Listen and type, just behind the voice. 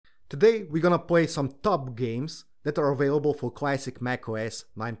Today we're gonna play some top games that are available for classic macOS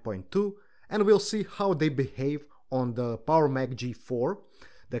 9.2 and we'll see how they behave on the Power Mac G4,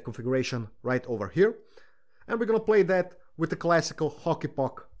 the configuration right over here. And we're gonna play that with the classical hockey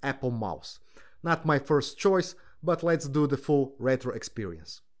puck Apple mouse. Not my first choice, but let's do the full retro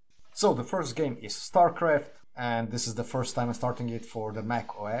experience. So the first game is StarCraft, and this is the first time I'm starting it for the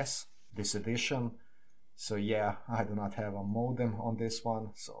macOS, this edition. So yeah, I do not have a modem on this one,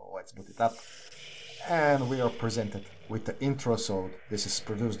 so let's boot it up. And we are presented with the intro, so this is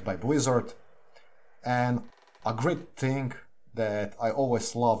produced by Blizzard. And a great thing that I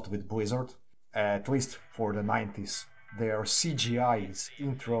always loved with Blizzard, at least for the 90s, their CGIs,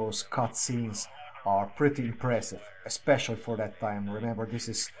 intros, cutscenes are pretty impressive, especially for that time. Remember, this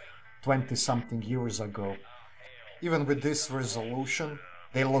is 20 something years ago. Even with this resolution,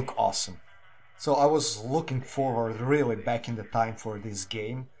 they look awesome. So I was looking forward really back in the time for this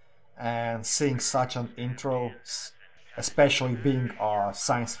game, and seeing such an intro, especially being a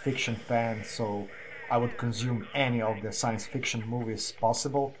science fiction fan, so I would consume any of the science fiction movies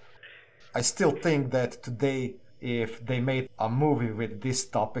possible. I still think that today, if they made a movie with this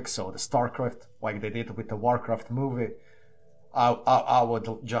topic, so the StarCraft, like they did with the Warcraft movie, I would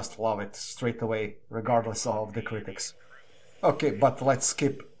just love it straight away, regardless of the critics. Okay, but let's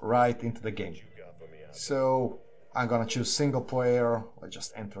skip right into the game. So I'm gonna choose single player, let's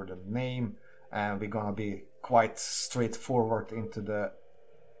just enter the name, and we're gonna be quite straightforward into the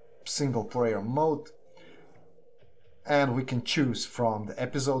single player mode. And we can choose from the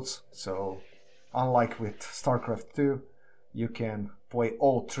episodes, so unlike with StarCraft 2, you can play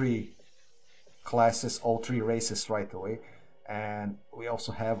all three classes, all three races right away. And we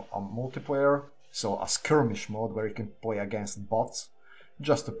also have a multiplayer, so a skirmish mode where you can play against bots,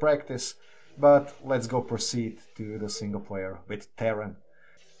 just to practice. But let's go proceed to the single player with Terran.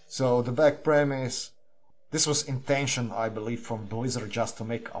 So the back premise, this was intention, I believe, from Blizzard just to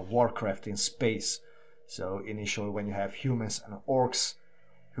make a Warcraft in space. So initially when you have humans and orcs,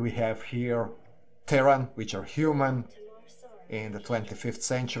 we have here Terran, which are human, in the 25th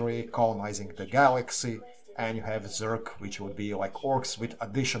century, colonizing the galaxy, and you have Zerg, which would be like orcs with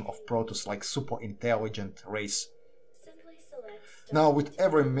addition of Protoss, like super intelligent race. Now with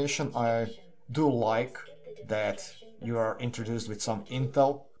every mission I do like that you are introduced with some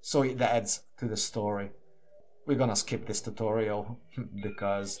intel, so it adds to the story. We're gonna skip this tutorial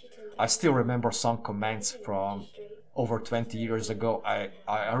because I still remember some commands from over 20 years ago.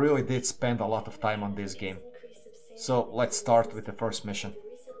 I really did spend a lot of time on this game. So let's start with the first mission.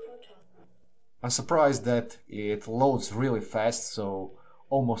 I'm surprised that it loads really fast, so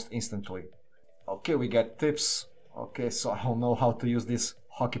almost instantly. Okay, we get tips. Okay, so I don't know how to use this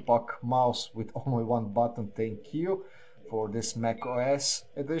hockey puck mouse with only one button, thank you, for this macOS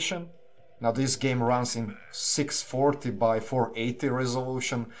edition. Now this game runs in 640 by 480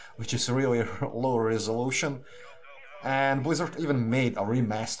 resolution, which is really low resolution. And Blizzard even made a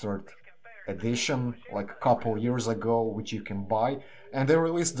remastered edition like a couple years ago, which you can buy. And they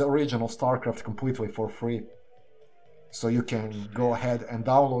released the original StarCraft completely for free. So you can go ahead and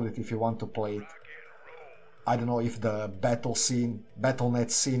download it if you want to play it. I don't know if the BattleNet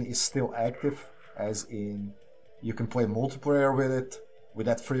scene is still active, as in you can play multiplayer with it, with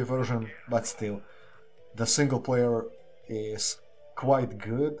that free version, but still, the single player is quite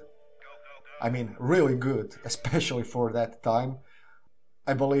good. I mean, really good, especially for that time.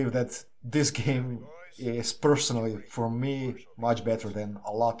 I believe that this game is personally, for me, much better than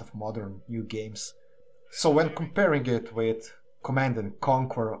a lot of modern new games. So when comparing it with Command &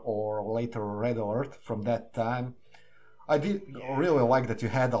 Conquer or later Red Alert from that time, I did really like that you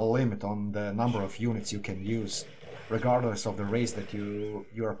had a limit on the number of units you can use, regardless of the race that you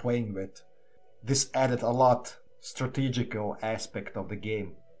are playing with. This added a lot strategical aspect of the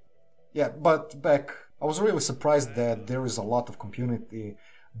game. Yeah, but I was really surprised that there is a lot of community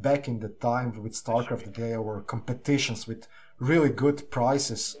back in the time with StarCraft. There were competitions with really good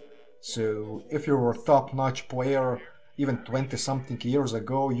prizes. So if you were a top-notch player, even 20-something years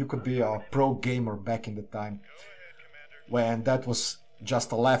ago, you could be a pro gamer back in the time, when that was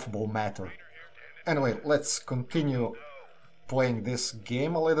just a laughable matter. Anyway, let's continue playing this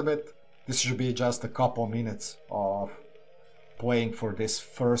game a little bit. This should be just a couple minutes of playing for this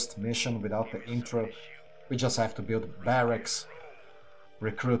first mission without the intro. We just have to build barracks,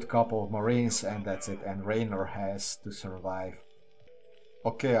 recruit a couple of Marines, and that's it, and Raynor has to survive.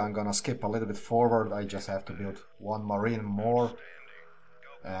 Okay, I'm gonna skip a little bit forward, I just have to build one Marine more,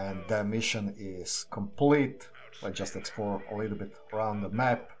 and the mission is complete. Let's just explore a little bit around the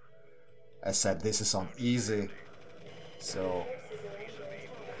map. As said, this is on easy, so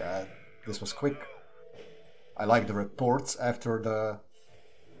This was quick. I like the reports after the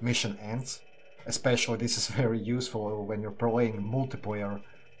mission ends. Especially this is very useful when you're playing multiplayer,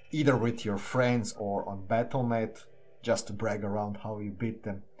 either with your friends or on Battle.net, just to brag around how you beat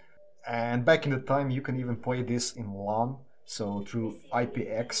them. And back in the time you can even play this in LAN, so through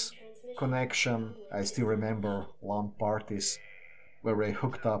IPX connection. I still remember LAN parties where we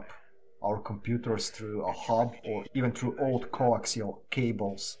hooked up our computers through a hub or even through old coaxial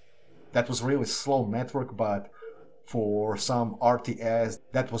cables. That was really slow network, but for some RTS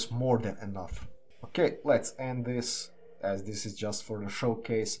that was more than enough. Okay, let's end this, as this is just for the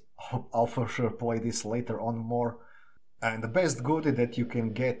showcase. I'll for sure play this later on more. And the best goodie that you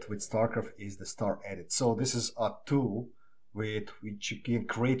can get with StarCraft is the StarEdit. So this is a tool with which you can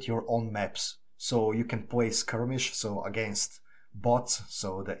create your own maps. So you can play skirmish, so against bots,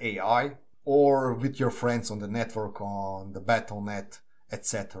 so the AI, or with your friends on the network, on the Battle.net,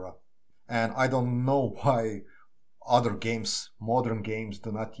 etc. And I don't know why other games, modern games,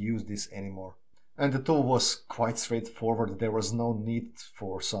 do not use this anymore. And the tool was quite straightforward. There was no need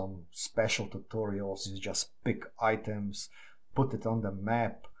for some special tutorials. You just pick items, put it on the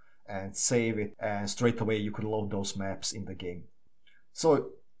map and save it, and straight away you could load those maps in the game.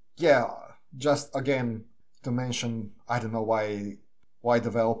 So yeah, just again to mention, I don't know why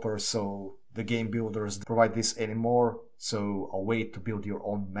developers, so the game builders, provide this anymore. So a way to build your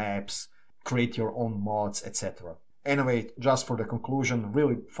own maps, create your own mods, etc. Anyway, just for the conclusion,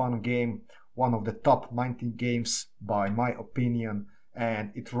 really fun game. One of the top 90 games by my opinion,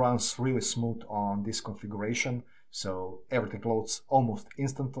 and it runs really smooth on this configuration, so everything loads almost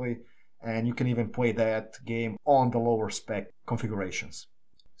instantly, and you can even play that game on the lower spec configurations.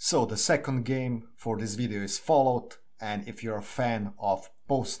 So the second game for this video is Fallout, and if you're a fan of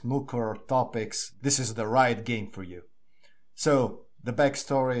post-nuclear topics, this is the right game for you. So the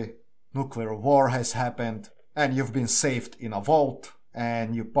backstory: nuclear war has happened and you've been saved in a vault,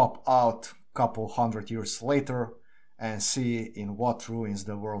 and you pop out couple 100 years later and see in what ruins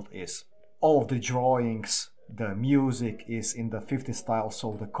the world is. All of the drawings, the music is in the 50s style,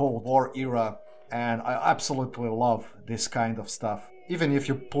 so the Cold War era, and I absolutely love this kind of stuff. Even if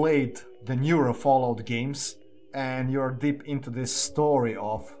you played the newer Fallout games and you're deep into this story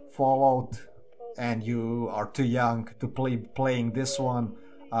of Fallout and you are too young to playing this one,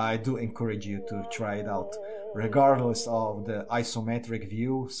 I do encourage you to try it out. Regardless of the isometric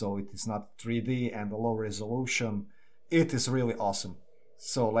view, so it is not 3D and the low resolution, it is really awesome.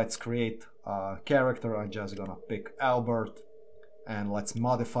 So let's create a character. I'm just gonna pick Albert and let's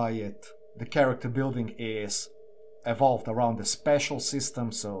modify it. The character building is evolved around the special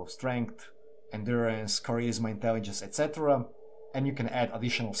system, so strength, endurance, charisma, intelligence, etc. And you can add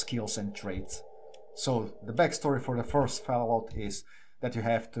additional skills and traits. So the backstory for the first Fallout is that you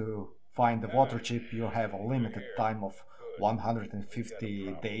have to find the water chip. You have a limited time of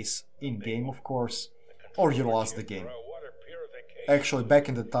 150 days in game, of course, or you lost the game. Actually, back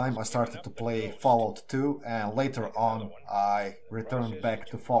in the time I started to play Fallout 2, and later on I returned back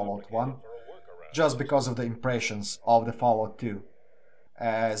to Fallout 1 just because of the impressions of the Fallout 2,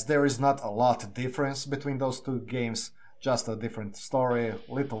 as there is not a lot of difference between those two games, just a different story,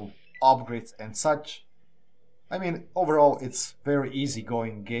 little upgrades and such. I mean, overall it's very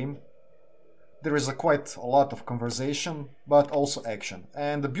easy-going game. There is quite a lot of conversation, but also action.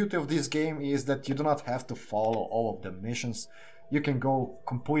 And the beauty of this game is that you do not have to follow all of the missions. You can go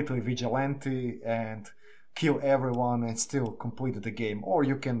completely vigilante and kill everyone and still complete the game. Or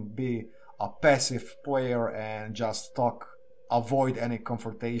you can be a passive player and just talk, avoid any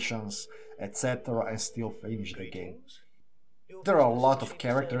confrontations, etc. and still finish the game. There are a lot of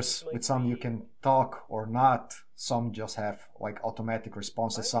characters. With some you can talk or not, some just have like automatic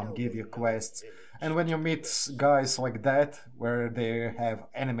responses, some give you quests, and when you meet guys like that where they have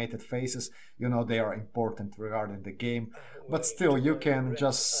animated faces, you know they are important regarding the game, but still you can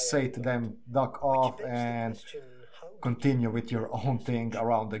just say to them duck off and continue with your own thing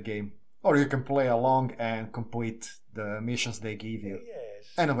around the game, or you can play along and complete the missions they give you.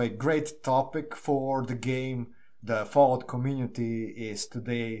 Anyway, great topic for the game. The Fallout community is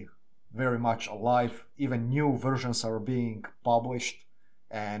today very much alive. Even new versions are being published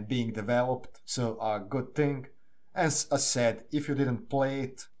and being developed, so a good thing. As I said, if you didn't play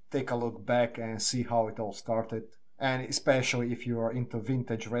it, take a look back and see how it all started. And especially if you are into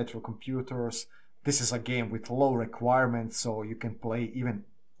vintage retro computers, this is a game with low requirements, so you can play even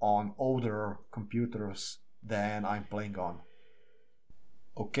on older computers than I'm playing on.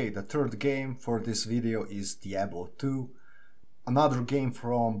 Okay, the third game for this video is Diablo 2. Another game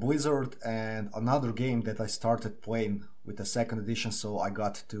from Blizzard and another game that I started playing with the second edition, so I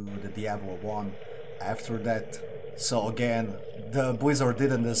got to the Diablo 1 after that. So again, the Blizzard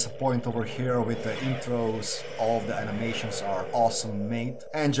didn't disappoint over here with the intros. All of the animations are awesome made,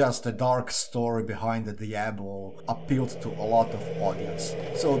 and just the dark story behind the Diablo appealed to a lot of audience.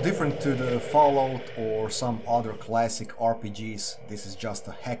 So different to the Fallout or some other classic RPGs, this is just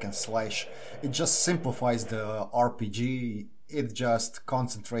a hack and slash. It just simplifies the RPG, it just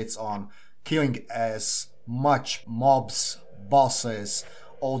concentrates on killing as much mobs, bosses,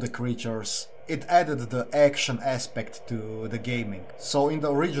 all the creatures. It added the action aspect to the gaming. So in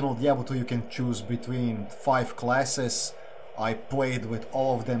the original Diablo 2 you can choose between 5 classes. I played with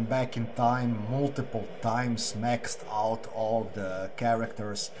all of them back in time, multiple times, maxed out all of the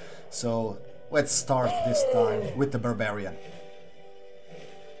characters. So let's start this time with the Barbarian.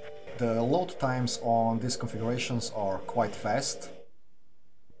 The load times on these configurations are quite fast.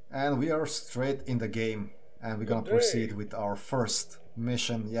 And we are straight in the game, and we're gonna proceed with our first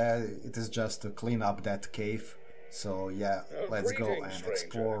mission. Yeah, it is just to clean up that cave. So yeah, let's go and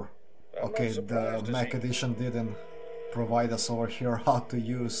explore. Okay, the Mac edition didn't provide us over here how to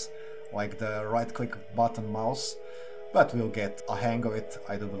use like the right click button mouse, but we'll get a hang of it.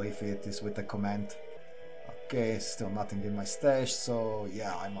 I do believe it is with the command. Okay, still nothing in my stash, so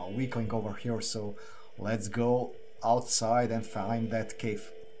yeah, I'm a weakling over here, so let's go outside and find that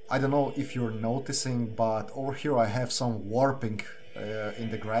cave. I don't know if you're noticing, but over here I have some warping in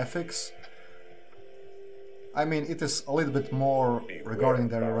the graphics. I mean, it is a little bit more regarding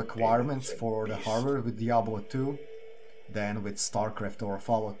the requirements for the hardware with Diablo 2 than with StarCraft or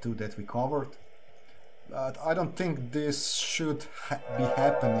Fallout 2 that we covered. But I don't think this should be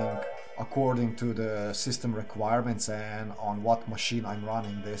happening according to the system requirements and on what machine I'm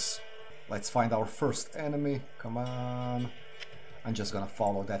running this. Let's find our first enemy, come on. I'm just gonna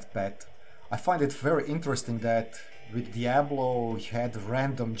follow that path. I find it very interesting that with Diablo you had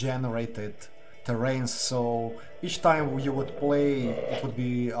random generated terrains, so each time you would play it would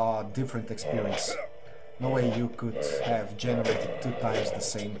be a different experience. No way you could have generated 2 times the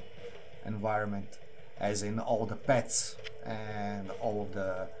same environment, as in all the paths and all of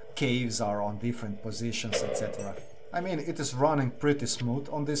the caves are on different positions, etc. I mean, it is running pretty smooth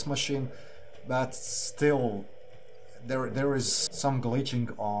on this machine, but still there is some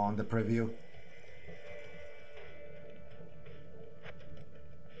glitching on the preview.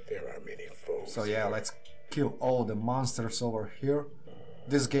 There are many foes. So yeah, let's kill all the monsters over here.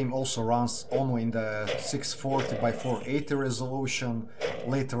 This game also runs only in the 640 by 480 resolution.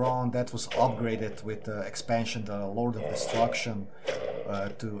 Later on that was upgraded with the expansion, the Lord of Destruction,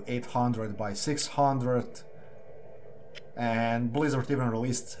 to 800 by 600. And Blizzard even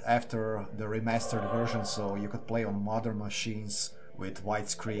released after the remastered version, so you could play on modern machines with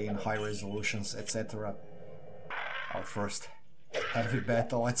widescreen, high resolutions, etc. Our first heavy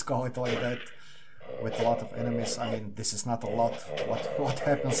battle, let's call it like that, with a lot of enemies. I mean, this is not a lot what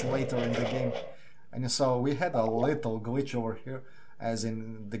happens later in the game. And so we had a little glitch over here, as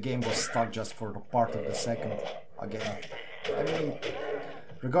in the game was stuck just for the part of the second again. I mean,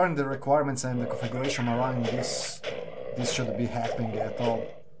 regarding the requirements and the configuration around this shouldn't be happening at all.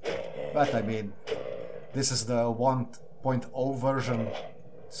 But I mean, this is the 1.0 version,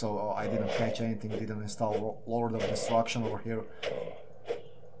 so I didn't patch anything, didn't install Lord of Destruction over here.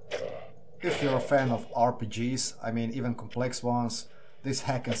 If you're a fan of RPGs, I mean even complex ones, this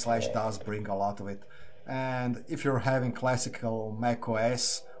hack and slash does bring a lot of it. And if you're having classical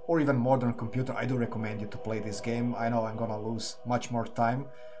macOS or even modern computer, I do recommend you to play this game. I know I'm gonna lose much more time,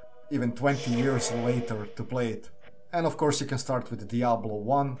 even 20 years later, to play it. And of course you can start with Diablo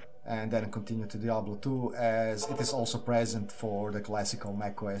 1 and then continue to Diablo 2, as it is also present for the classical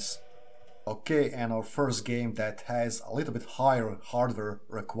macOS. Okay, and our first game that has a little bit higher hardware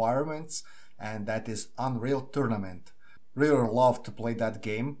requirements, and that is Unreal Tournament. Really love to play that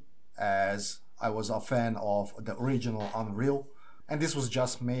game, as I was a fan of the original Unreal, and this was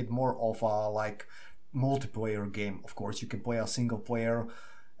just made more of a like multiplayer game. Of course you can play a single player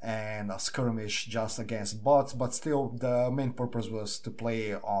and a skirmish just against bots, but still the main purpose was to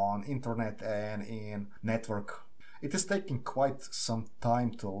play on internet and in network. It is taking quite some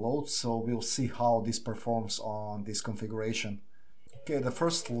time to load, so we'll see how this performs on this configuration. Okay, the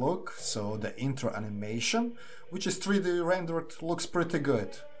first look, so the intro animation, which is 3D rendered, looks pretty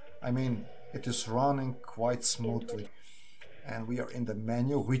good. I mean, it is running quite smoothly. And we are in the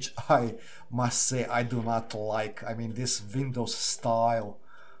menu, which I must say I do not like. I mean, this Windows style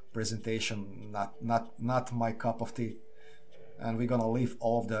presentation, not my cup of tea. And we're gonna leave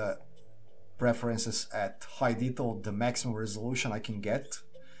all of the preferences at high detail, the maximum resolution I can get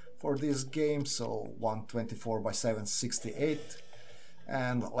for this game, so 124 by 768,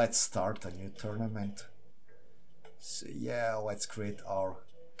 and let's start a new tournament. So yeah, let's create our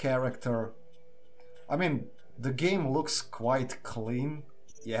character. I mean, the game looks quite clean.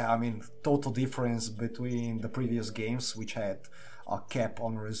 Yeah, I mean, total difference between the previous games, which had a cap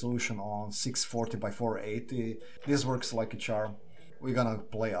on resolution on 640 by 480. This works like a charm. We're gonna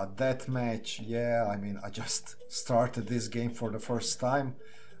play a deathmatch. Yeah, I mean, I just started this game for the first time.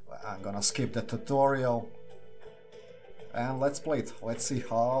 I'm gonna skip the tutorial. And let's play it. Let's see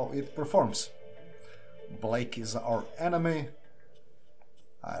how it performs. Blake is our enemy.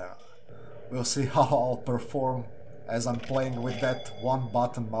 We'll see how I'll perform as I'm playing with that one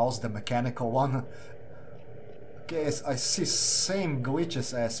button mouse, the mechanical one. Okay, I see same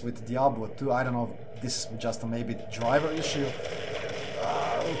glitches as with Diablo 2. I don't know if this is just a maybe driver issue.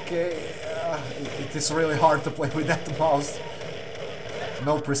 It is really hard to play with that mouse.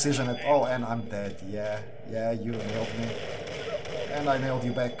 No precision at all, and I'm dead. Yeah, you nailed me. And I nailed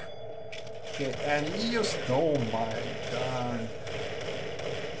you back. Okay, and you stole my gun.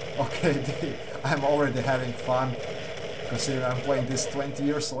 Okay, I'm already having fun, considering I'm playing this 20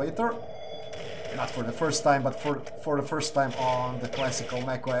 years later. Not for the first time, but for the first time on the classical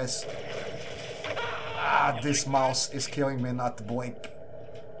macOS. This mouse is killing me, not Blake.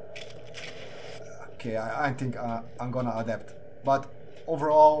 Okay, I think I'm gonna adapt. But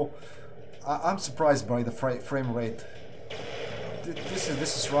overall, I'm surprised by the frame rate. This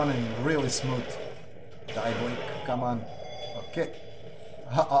is running really smooth. Die, Blake, come on. Okay.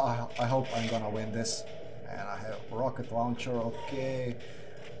 I hope I'm gonna win this. And I have rocket launcher, okay.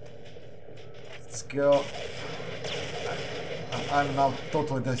 Let's go. I'm now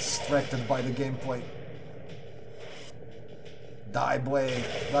totally distracted by the gameplay. Die, Blake,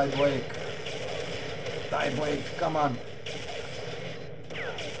 die, Blake. Die, Blake, come on.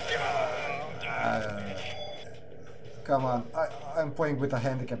 Come on, I'm playing with a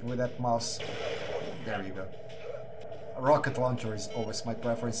handicap with that mouse. There you go. Rocket launcher is always my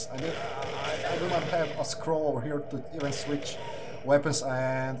preference. I mean, I do not have a scroll over here to even switch weapons,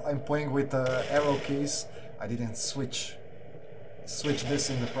 and I'm playing with arrow keys. I didn't switch this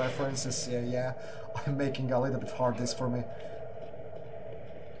in the preferences. Yeah, I'm making a little bit hard this for me.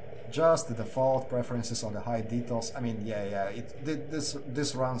 Just the default preferences on the high details. I mean, yeah,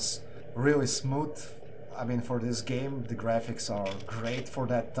 this runs really smooth. I mean, for this game, the graphics are great for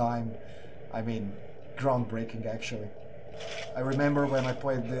that time. I mean, groundbreaking actually. I remember when I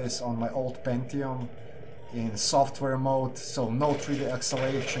played this on my old Pentium in software mode, so no 3D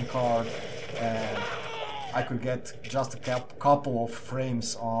acceleration card, and I could get just a couple of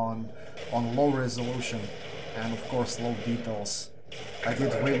frames on low resolution and of course low details. I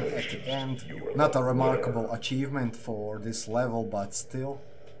did win at the end. Not a remarkable achievement for this level, but still.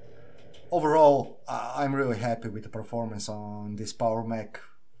 Overall, I'm really happy with the performance on this Power Mac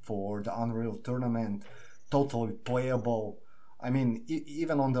for the Unreal Tournament. Totally playable. I mean,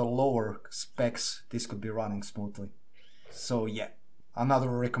 even on the lower specs, this could be running smoothly. So yeah, another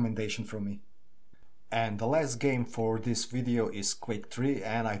recommendation from me. And the last game for this video is Quake 3,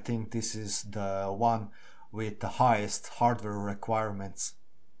 and I think this is the one with the highest hardware requirements.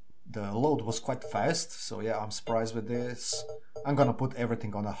 The load was quite fast, so yeah, I'm surprised with this. I'm gonna put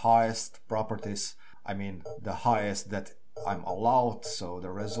everything on the highest properties. I mean, the highest that I'm allowed, so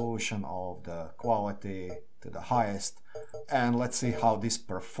the resolution of the quality to the highest, and let's see how this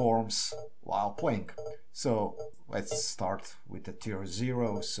performs while playing. So let's start with the tier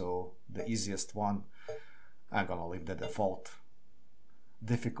 0, so the easiest one. I'm gonna leave the default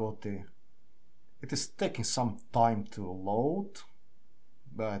difficulty. It is taking some time to load,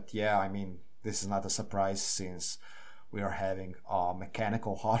 but yeah, I mean, this is not a surprise since we are having a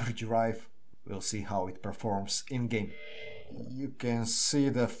mechanical hard drive. We'll see how it performs in game. You can see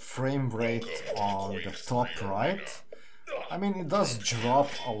the frame rate on the top right. I mean, it does drop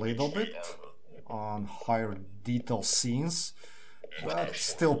a little bit on higher detail scenes, but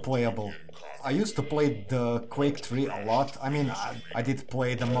still playable. I used to play the Quake 3 a lot. I mean, I did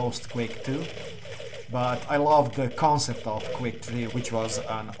play the most Quake 2, but I love the concept of Quake 3, which was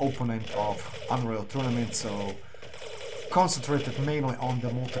an opponent of Unreal Tournament, so concentrated mainly on the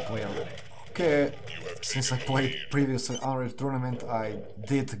multiplayer. Okay, since I played previously Unreal Tournament, I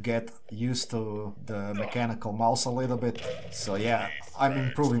did get used to the mechanical mouse a little bit, so yeah, I'm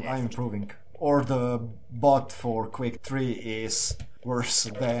improving. Or the bot for Quake 3 is worse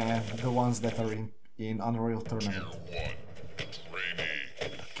than the ones that are in Unreal Tournament.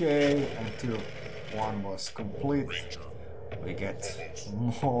 Okay, and tier 1 was complete. We get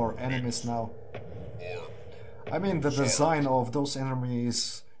more enemies now. I mean, the design of those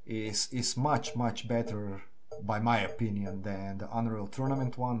enemies is much better, by my opinion, than the Unreal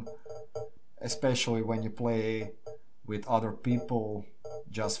Tournament one, especially when you play with other people,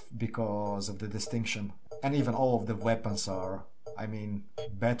 just because of the distinction. And even all of the weapons are, I mean,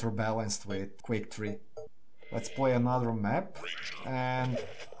 better balanced with Quake 3. Let's play another map, and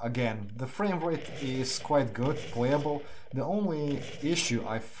again, the frame rate is quite good, playable. The only issue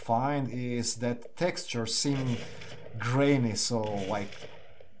I find is that textures seem grainy, so like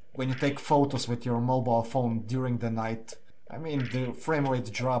when you take photos with your mobile phone during the night, I mean, the frame rate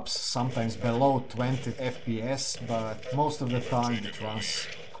drops sometimes below 20 FPS, but most of the time it runs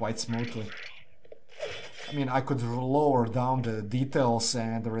quite smoothly. I mean, I could lower down the details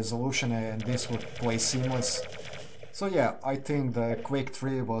and the resolution and this would play seamless. So yeah, I think the Quake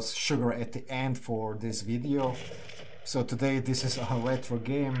 3 was sugar at the end for this video. So today this is a retro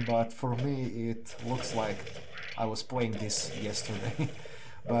game, but for me it looks like I was playing this yesterday.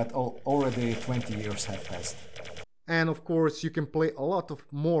 But already 20 years have passed. And of course you can play a lot of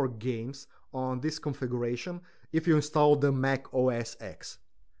more games on this configuration if you install the macOS X.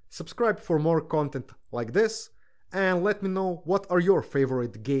 Subscribe for more content like this, and let me know what are your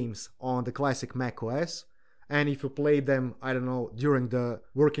favorite games on the classic macOS, and if you played them, I don't know, during the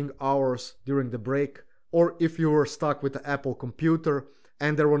working hours, during the break, or if you were stuck with the Apple computer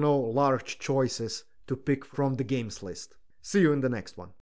and there were no large choices to pick from the games list. See you in the next one.